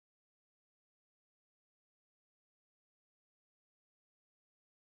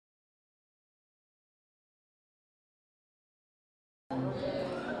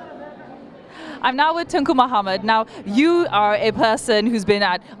I'm now with Tunku Mohamed. Now, you are a person who's been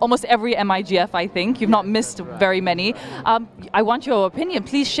at almost every MIGF, I think. You've not missed very many. I want your opinion.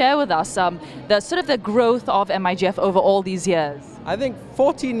 Please share with us the growth of MIGF over all these years. I think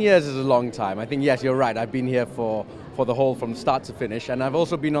 14 years is a long time. I think, yes, you're right. I've been here for the whole, from start to finish. And I've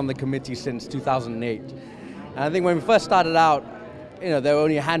also been on the committee since 2008. And I think when we first started out, there were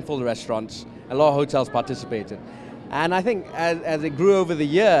only a handful of restaurants. A lot of hotels participated. And I think as it grew over the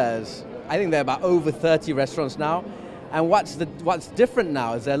years, I think there are about over 30 restaurants now. And what's different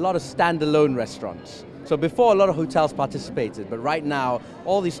now is there are a lot of standalone restaurants. So before, a lot of hotels participated, but right now,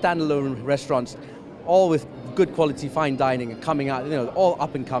 all these standalone restaurants, all with good quality fine dining, are coming out, all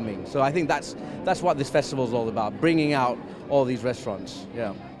up and coming. So I think that's what this festival is all about, bringing out all these restaurants.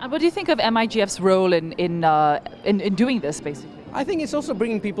 Yeah. And what do you think of MIGF's role in doing this, basically? I think it's also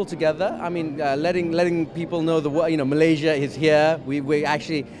bringing people together. I mean, letting people know Malaysia is here. We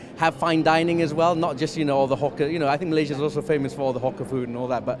actually have fine dining as well, not just all the hawker. I think Malaysia is also famous for all the hawker food and all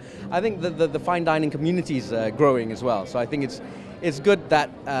that. But I think the fine dining community is growing as well. So I think it's good that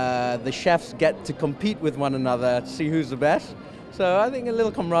the chefs get to compete with one another to see who's the best. So I think a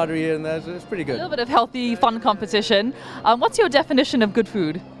little camaraderie in there is pretty good. A little bit of healthy, fun competition. What's your definition of good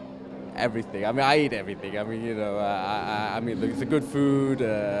food? Everything. I mean, I eat everything. I mean, I mean, it's a good food.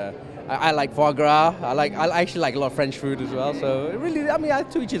 I like foie gras. I actually like a lot of French food as well. So it really, I mean,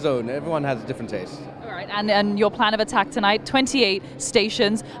 to each his own. Everyone has a different taste. All right. And your plan of attack tonight? 28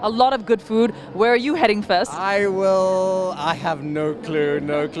 stations, a lot of good food. Where are you heading first? I have no clue.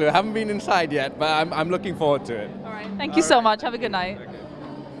 I haven't been inside yet, but I'm looking forward to it. All right. Thank you so much. Have a good night.